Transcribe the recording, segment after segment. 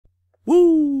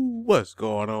Woo! What's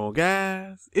going on,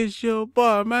 guys? It's your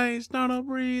boy, man, Stunner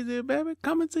Breezy, baby,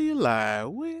 coming to you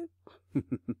live with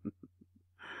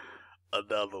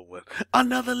another one.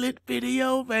 Another lit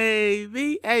video,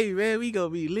 baby. Hey, man, we gonna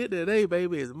be lit today,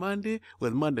 baby. It's Monday.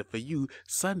 Well, Monday for you,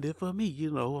 Sunday for me.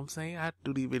 You know what I'm saying? I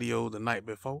do these videos the night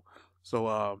before.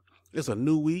 So, it's a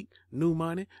new week, new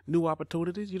money, new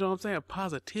opportunities. You know what I'm saying?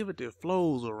 Positivity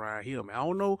flows around here, man. I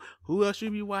don't know who else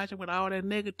you be watching with all that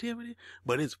negativity,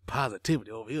 but it's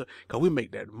positivity over here because we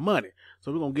make that money.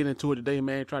 So we're going to get into it today,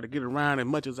 man. Try to get around as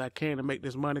much as I can to make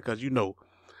this money because, you know,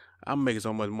 I'm making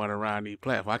so much money around these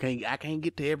platforms. I can't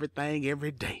get to everything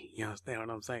every day. You understand what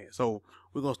I'm saying? So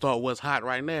we're going to start what's hot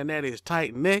right now, and that is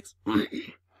Titan X.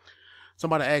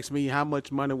 Somebody asked me how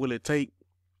much money will it take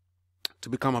to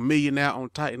become a millionaire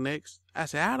on Titan X. I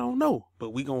said, I don't know,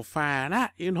 but we gonna find out.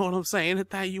 You know what I'm saying?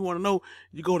 Anything you want to know,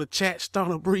 you go to Chat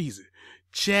Stunner Breezy.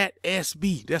 Chat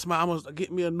SB. That's I'm gonna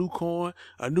get me a new coin,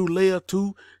 a new layer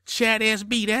 2. Chat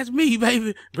SB. That's me,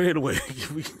 baby. But anyway,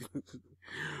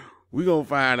 we gonna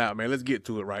find out, man. Let's get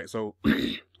to it, right? So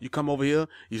you come over here,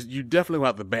 you definitely gonna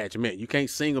have to batch mint. You can't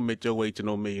single mint your way to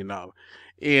no $1 million.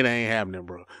 It ain't happening,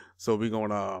 bro. So we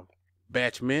gonna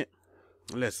batch mint.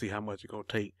 Let's see how much it's gonna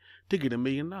take to get $1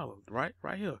 million, right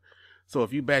here. So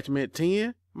if you batch mint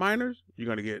 10 miners, you're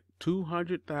gonna get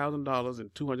 $200,000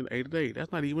 in 280 days.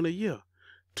 That's not even a year.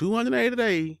 280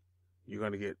 days, you're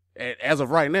gonna get. As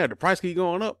of right now, the price keep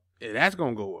going up. That's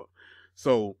gonna go up.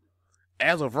 So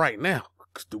as of right now,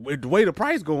 the way the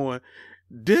price going,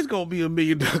 this gonna be $1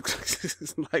 million.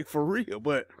 Like for real,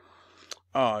 but.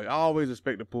 I always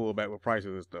expect to pull back with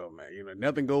prices and stuff, man. You know,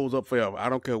 nothing goes up forever. I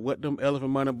don't care what them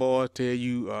elephant money boys tell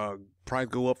you, price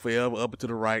go up forever, up and to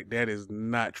the right. That is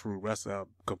not true. That's a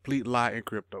complete lie in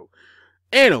crypto.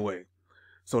 Anyway,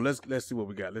 so let's see what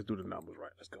we got. Let's do the numbers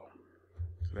right. Let's go.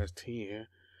 So that's 10.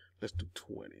 Let's do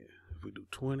 20. If we do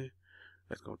 20,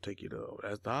 that's gonna take you to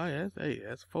that's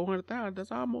 400,000.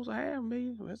 That's almost a half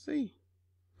million. Let's see.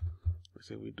 Let's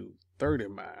see if we do 30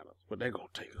 miners. What they gonna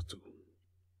take us to?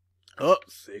 Up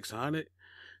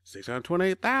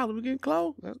 628,000. We getting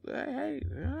close. Hey,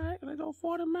 all right, let's go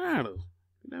 40 miners.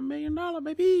 Get that $1 million,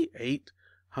 baby.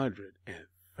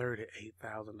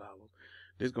 $838,000.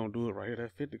 This gonna do it right here.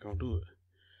 That 50 gonna do it.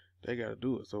 They gotta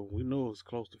do it. So we know it's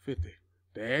close to 50.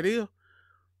 There it is.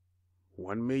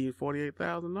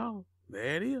 $1,048,000.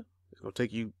 There it is. It's gonna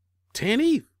take you 10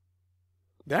 ETH.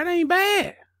 That ain't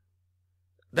bad.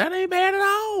 That ain't bad at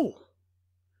all.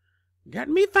 Got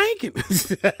me thinking.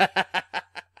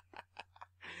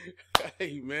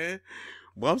 Hey, man.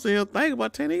 Well, I'm sitting here thinking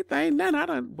about 10 ETH. Ain't nothing. I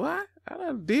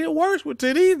done did worse with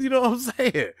 10 ETH. You know what I'm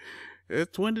saying?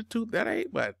 It's 22. That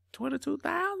ain't about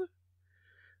 22,000.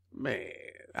 Man,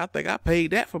 I think I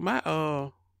paid that for my,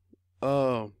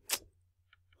 what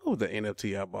was the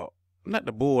NFT I bought? Not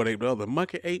the Bored Ape, the other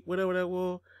Monkey Ape, whatever that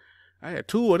was. I had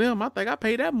 2 of them. I think I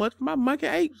paid that much for my Monkey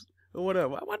Apes or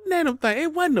whatever. What name of them thing?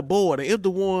 It wasn't the Bored Ape. It was the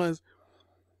ones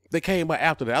they came out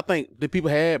after that. I think the people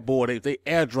had Bored Apes. They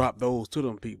airdropped those to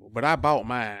them people. But I bought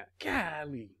mine.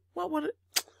 Golly. What was it?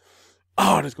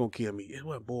 Oh, that's going to kill me. It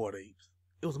wasn't Bored Apes.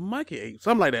 It was Monkey Apes.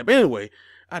 Something like that. But anyway,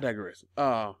 I digress.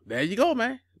 There you go,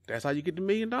 man. That's how you get the $1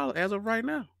 million as of right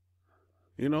now.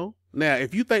 You know? Now,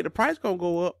 if you think the price going to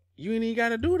go up, you ain't even got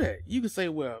to do that. You can say,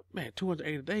 well, man,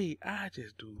 280 days, I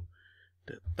just do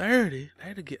the 30.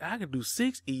 I could do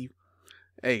 6 ETH.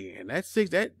 Hey, and that's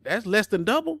less than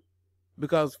double.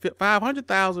 Because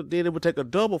 500,000, then it would take a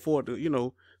double for it to, you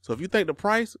know. So if you think the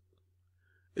price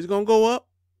is gonna go up,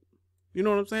 you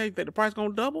know what I'm saying? You think the price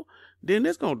gonna double, then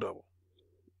it's gonna double.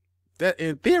 That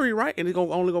in theory, right? And it's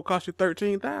only gonna cost you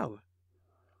 13,000.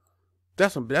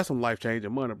 That's some life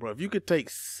changing money, bro. If you could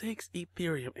take 6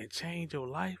 Ethereum and change your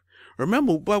life,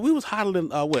 remember, but we was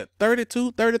hodling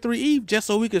 32, 33 ETH just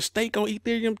so we could stake on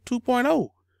Ethereum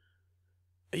 2.0.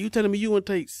 Are you telling me you would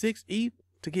take 6 ETH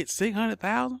to get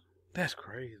 600,000? That's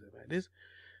crazy, man.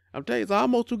 I'm telling you, it's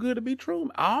almost too good to be true.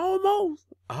 Almost.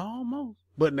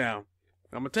 But now,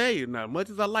 I'm gonna tell you, now, as much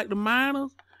as I like the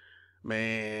miners,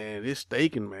 man, this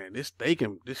staking, where it's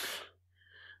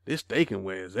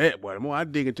at, boy. The more I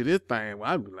dig into this thing, well,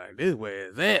 I be like, this where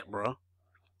it's at, bro.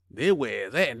 This where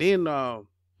it's at. And then I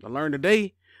learned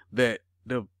today that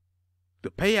the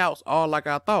payouts are like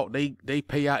I thought. They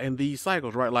pay out in these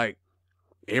cycles, right? Like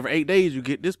every 8 days you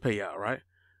get this payout, right?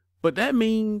 But that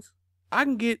means I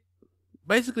can get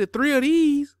basically 3 of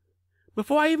these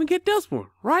before I even get this one,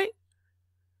 right?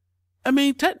 I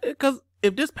mean, because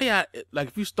if this payout, like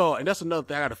if you start, and that's another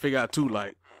thing I got to figure out too,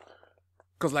 like,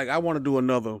 because like I want to do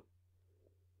another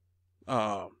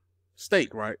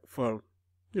stake, right? For,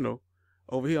 you know,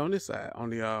 over here on this side,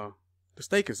 on the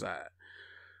staking side.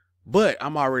 but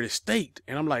I'm already staked,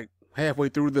 and I'm like halfway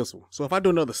through this one. So if I do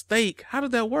another stake, how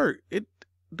does that work?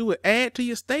 Do it add to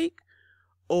your stake,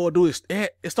 or do it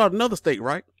start another stake,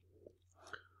 right?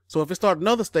 So if it start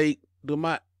another stake,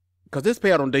 because this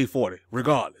payout on day 40,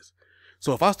 regardless.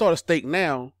 So if I start a stake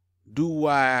now, do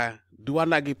I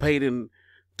not get paid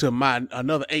to my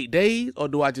another 8 days, or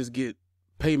do I just get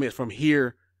payments from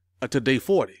here to day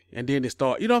 40, and then it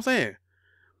start? You know what I'm saying?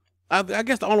 I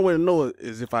guess the only way to know it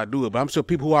is if I do it, but I'm sure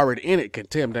people who are already in it can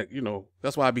tell me that,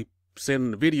 that's why I be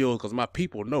sending the videos, because my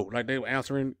people know. Like they were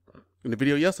answering in the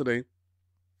video yesterday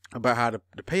about how the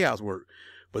payouts work.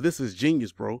 But this is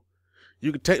genius, bro.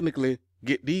 You can technically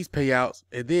get these payouts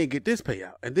and then get this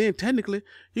payout. And then technically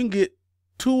you can get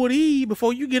 2 of these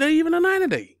before you get even a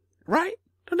 90-day. Right?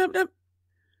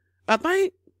 I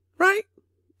think, right?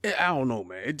 I don't know,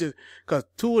 man. It just, because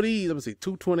 2 of these, let me see,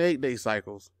 2 28-day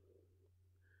cycles.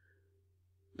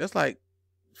 That's like,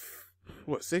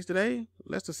 what, 60 days?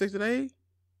 Less than 60 days?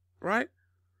 Right?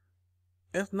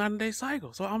 That's 90-day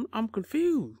cycle. So I'm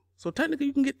confused. So technically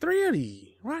you can get 3 of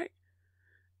these, right?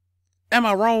 Am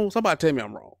I wrong? Somebody tell me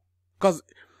I'm wrong. Because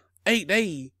 8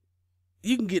 days,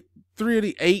 you can get 3 of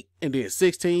the 8 and then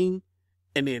 16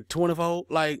 and then 24.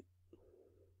 Like,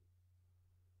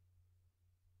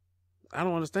 I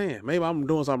don't understand. Maybe I'm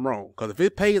doing something wrong. Because if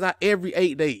it pays out every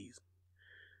 8 days,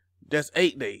 that's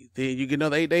 8 days. Then you get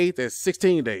another 8 days, that's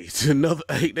 16 days. Another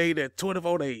 8 days, that's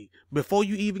 24 days. Before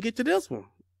you even get to this one.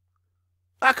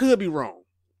 I could be wrong.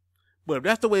 But if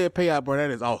that's the way it pay out, bro,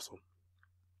 that is awesome.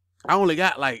 I only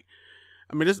got like,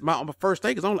 this my first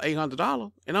stake is only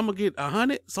 $800, and I'm gonna get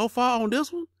 100 so far on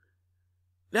this one.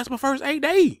 That's my first 8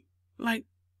 days. Like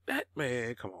that,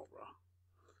 man. Come on, bro.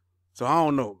 So I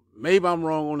don't know. Maybe I'm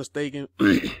wrong on the staking.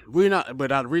 But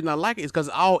the reason I like it is because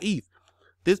it's all ETH.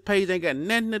 This page ain't got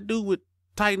nothing to do with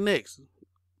Titan-X.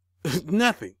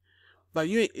 Nothing. Like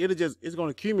it's gonna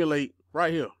accumulate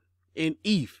right here in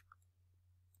ETH.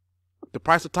 The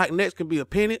price of Titan-X can be a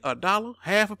penny, $1,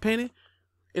 half a penny.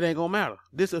 It ain't gonna matter.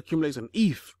 This accumulates in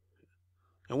ETH.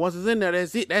 And once it's in there,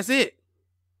 that's it. That's it.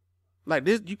 Like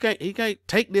this, he can't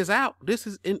take this out. This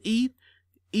is in ETH.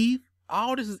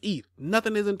 All this is ETH.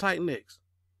 Nothing is in Titan-X.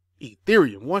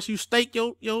 Ethereum. Once you stake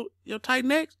your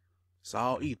Titan-X, it's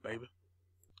all ETH, baby.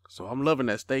 So I'm loving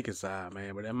that staking side,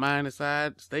 man. But that mining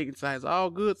side, staking side is all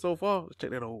good so far. Let's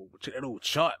check that old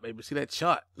chart, baby. See that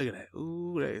chart? Look at that.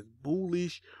 Ooh, that is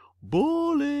bullish.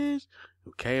 Bullish.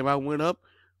 It came out, went up.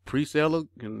 Pre-seller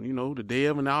and, the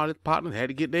dev and all his partners had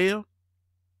to get there.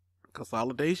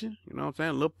 Consolidation, you know what I'm saying?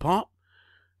 A little pump.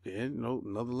 Then,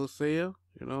 another little sale.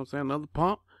 You know what I'm saying? Another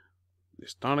pump. The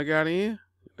stunner got in.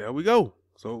 There we go.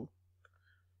 So,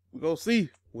 we go see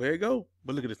where it go.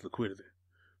 But look at this liquidity.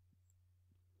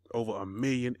 Over $1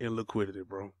 million in liquidity,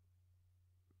 bro.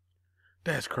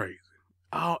 That's crazy.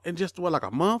 Oh, in just, like a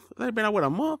month? That been out with a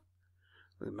month?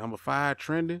 Number 5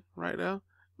 trending right there.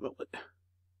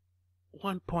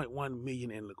 1.1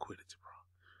 million in liquidity, bro.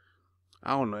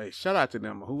 I don't know. Hey, shout out to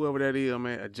them. Whoever that is,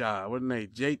 man. A job. What's his name?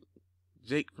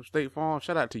 Jake from State Farm.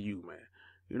 Shout out to you, man.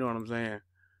 You know what I'm saying?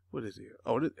 What is it?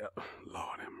 Oh, Lord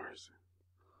have mercy.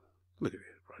 Look at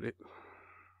this,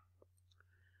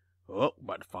 bro.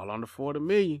 About to fall under 40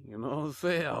 million. You know what I'm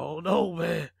saying? Oh, no,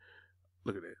 man.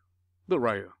 Look at that. Look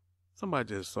right here.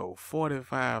 Somebody just sold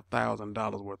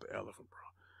 $45,000 worth of elephant, bro.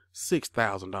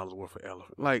 $6,000 worth of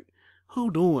elephant. Like, who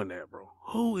doing that, bro?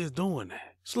 Who is doing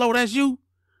that? Slow, that's you?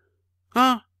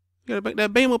 Huh? You gotta make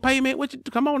that Beamer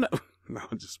payment? Come on now. No,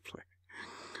 I'm just playing.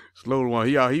 Slow one.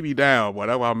 He be down, boy.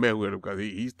 That's why I met with him, because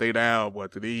he stay down, boy,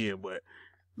 to the end. But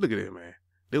look at it, man.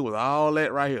 There was all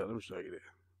that right here. Let me show you that.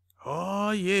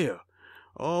 Oh, yeah.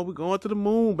 Oh, we going to the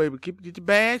moon, baby. Get your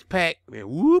bags packed. Then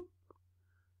whoop.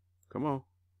 Come on.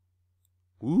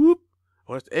 Whoop.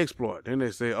 Oh, that's the exploit. Then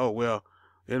they say, oh, well,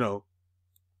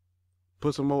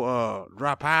 put some more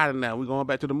dry powder in there. We going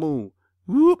back to the moon.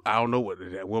 Whoop. I don't know what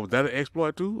that. Well, was that an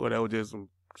exploit too? Or that was just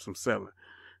some selling?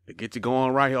 To get you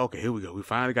going right here. Okay, here we go. We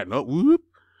finally got no whoop.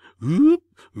 Whoop.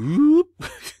 Whoop.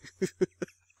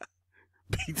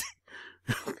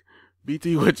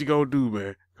 BT, what you gonna do,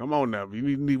 man? Come on now.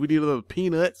 We need a little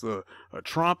peanuts, a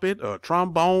trumpet, a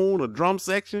trombone, a drum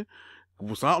section.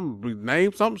 Something.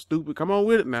 Name something stupid. Come on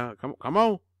with it now. Come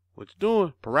on. What you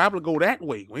doing? Parabola go that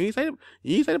way. You ain't say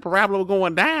the parabola was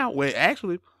going down. Well,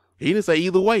 actually, he didn't say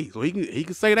either way. So he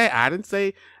can say that.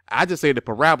 I just said the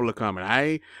parabola coming.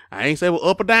 I ain't say well,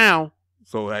 up or down.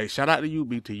 So hey, shout out to you,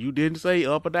 BT. You didn't say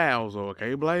up or down, so I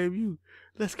can't blame you.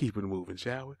 Let's keep it moving,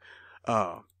 shall we?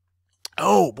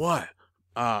 Oh boy.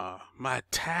 My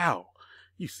towel.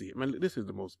 You see it, man. This is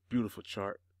the most beautiful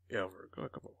chart ever. Come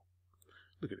on.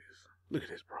 Look at this. Look at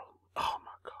this, bro. Oh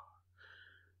my God.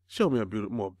 Show me a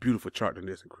more beautiful chart than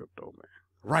this in crypto, man.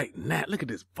 Right now, look at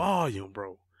this volume,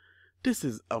 bro. This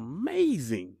is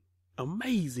amazing.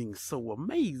 Amazing, so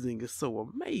amazing. It's so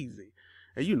amazing.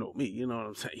 And you know me, you know what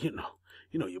I'm saying? You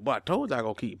know, your boy told you I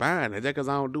gonna keep buying it. Just cause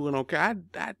I don't do it, okay.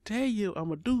 I tell you, I'm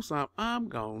gonna do something. I'm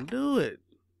gonna do it.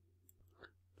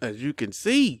 As you can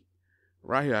see,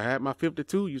 right here, I had my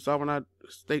 52. You saw when I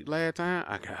staked last time?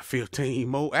 I got 15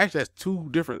 more. Actually, that's 2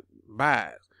 different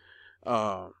buys.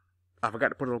 I forgot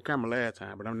to put it on camera last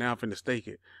time, but I'm now finna stake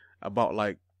it. I bought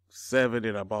like 7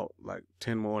 and I bought like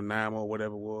 10 more, 9 more,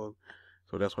 whatever it was.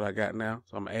 So that's what I got now.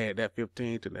 So I'm gonna add that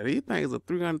 15 to that. These things are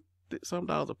 $300 some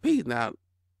a piece. Now,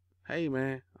 hey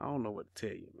man, I don't know what to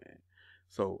tell you, man.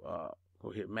 So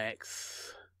go hit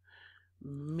max.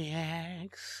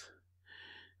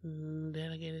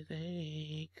 Then I get it.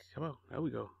 Hey, come on, there we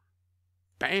go.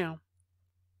 Bam.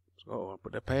 So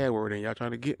put that password in. Y'all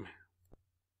trying to get me?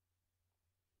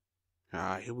 All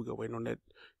right, here we go. Waiting on that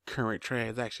current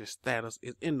transaction status.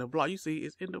 It's in the block. You see,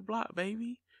 it's in the block,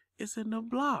 baby. It's in the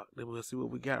block. Then we'll see what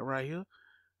we got right here.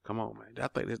 Come on, man. I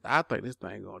think this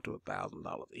thing going to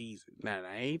 $1,000 easy. Now,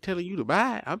 I ain't telling you to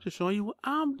buy it. I'm just showing you what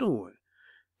I'm doing.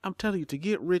 I'm telling you, to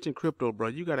get rich in crypto, bro,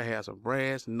 you gotta have some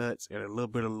brass nuts and a little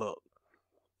bit of luck.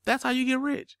 That's how you get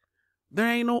rich. There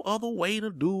ain't no other way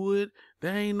to do it.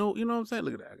 There ain't no, you know what I'm saying?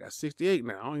 Look at that. I got 68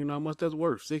 now. I don't even know how much that's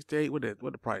worth. 68. What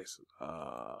the price?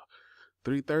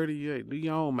 330. Yeah, do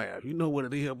your own math. You know what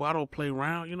it is, but I don't play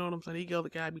around. You know what I'm saying? These other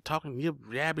guys be talking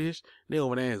yabbish. They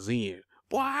over there in Zen.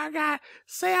 Boy, I got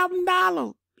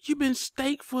 $7. You been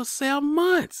staked for 7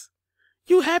 months.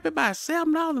 You happy by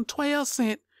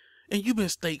 $7.12, and you been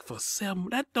staked for 7.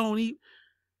 That don't even.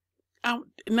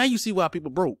 Now you see why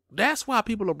people broke. That's why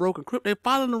people are broke in crypto. They're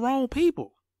following the wrong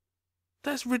people.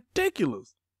 That's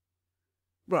ridiculous.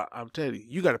 Bro, I'm telling you,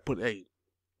 you got to put, hey,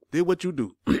 did what you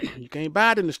do. You can't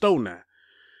buy it in the store now.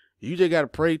 You just got to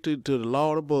pray to the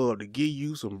Lord above to give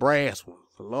you some brass ones.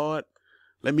 So Lord,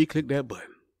 let me click that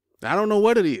button. I don't know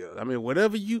what it is. I mean,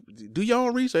 whatever you do your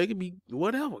own research, it can be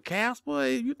whatever. Casper,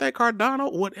 if you think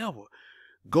Cardano, whatever.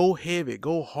 Go heavy,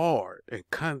 go hard, and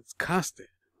constant.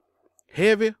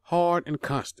 Heavy, hard, and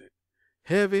constant.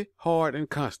 Heavy, hard, and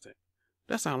constant.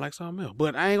 That sounds like something else.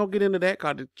 But I ain't gonna get into that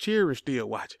because the children still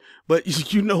watching.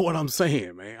 But you know what I'm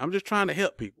saying, man. I'm just trying to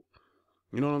help people.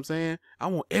 You know what I'm saying? I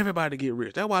want everybody to get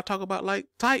rich. That's why I talk about like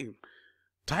Titan.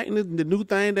 Titan is the new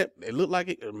thing that it look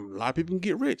like a lot of people can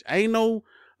get rich. Ain't no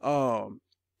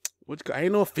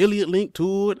ain't no affiliate link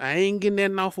to it. I ain't getting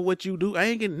nothing off of what you do. I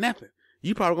ain't getting nothing.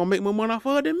 You probably gonna make more money off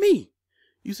of it than me.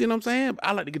 You see what I'm saying?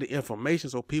 I like to get the information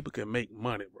so people can make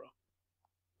money, bro.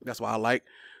 That's why I like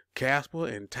Casper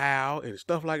and Tau and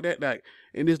stuff like that. Like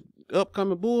in this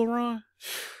upcoming bull run,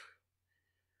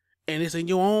 and it's in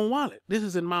your own wallet. This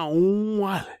is in my own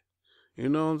wallet. You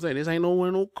know what I'm saying? This ain't no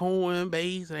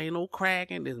Coinbase. It ain't no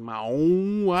Kraken. This is my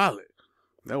own wallet.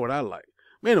 That's what I like.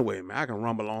 But anyway, man, I can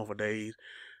rumble on for days.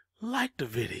 Like the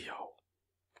video.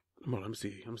 Come on, let me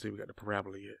see. Let me see if we got the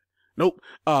parabola yet. Nope.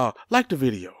 Like the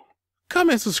video.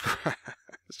 Comment, subscribe.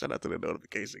 Shout out to the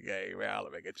notification gang, man. I'll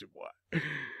make it your boy.